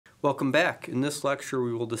Welcome back. In this lecture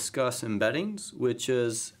we will discuss embeddings, which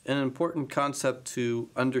is an important concept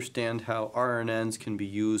to understand how RNNs can be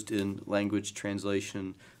used in language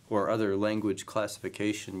translation or other language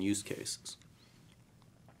classification use cases.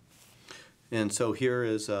 And so here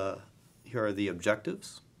are the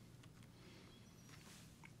objectives.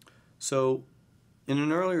 So in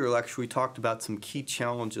an earlier lecture we talked about some key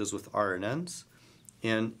challenges with RNNs,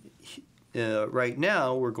 and right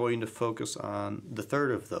now we're going to focus on the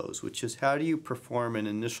third of those, which is how do you perform an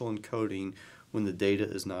initial encoding when the data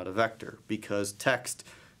is not a vector, because text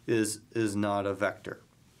is not a vector.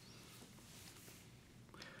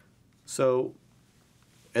 So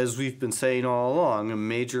as we've been saying all along, a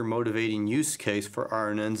major motivating use case for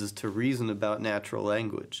RNNs is to reason about natural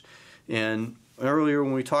language. And earlier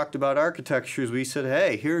when we talked about architectures, we said,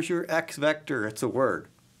 hey, here's your X vector, it's a word.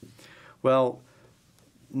 Well,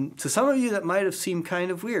 to some of you that might have seemed kind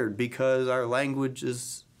of weird because our language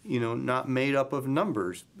is, not made up of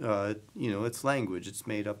numbers. It's language, it's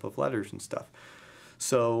made up of letters and stuff.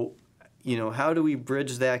 So, how do we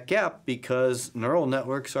bridge that gap? Because neural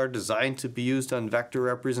networks are designed to be used on vector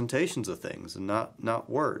representations of things and not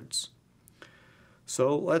words.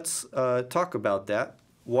 So let's talk about that.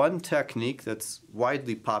 One technique that's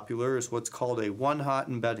widely popular is what's called a one-hot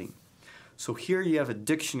embedding. So here you have a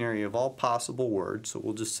dictionary of all possible words, so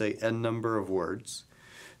we'll just say n number of words.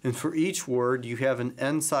 And for each word you have an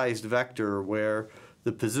n-sized vector where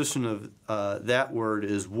the position of that word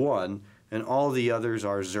is 1 and all the others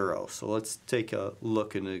are 0. So let's take a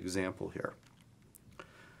look at an example here.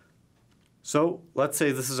 So let's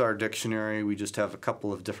say this is our dictionary. We just have a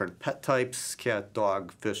couple of different pet types: cat,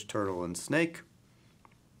 dog, fish, turtle, and snake.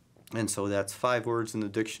 And so that's 5 words in the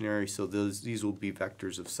dictionary, so these will be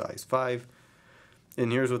vectors of size 5.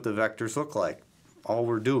 And here's what the vectors look like. All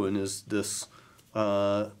we're doing is this,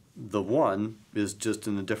 the 1 is just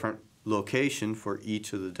in a different location for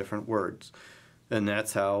each of the different words. And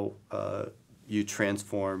that's how you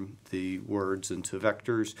transform the words into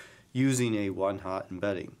vectors using a one-hot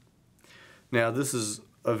embedding. Now this is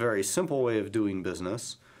a very simple way of doing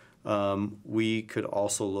business. We could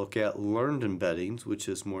also look at learned embeddings, which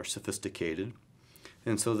is more sophisticated.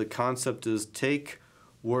 And so the concept is take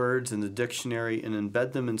words in the dictionary and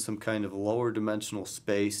embed them in some kind of lower dimensional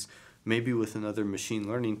space, maybe with another machine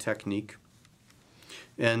learning technique.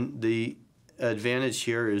 And the advantage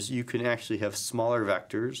here is you can actually have smaller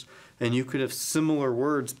vectors, and you could have similar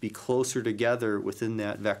words be closer together within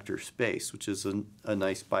that vector space, which is a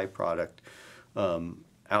nice byproduct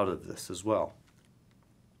out of this as well.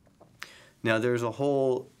 Now there's a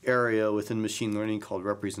whole area within machine learning called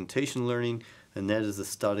representation learning, and that is the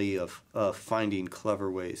study of finding clever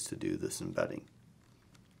ways to do this embedding.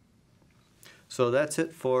 So that's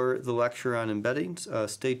it for the lecture on embeddings.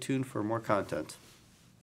 Stay tuned for more content.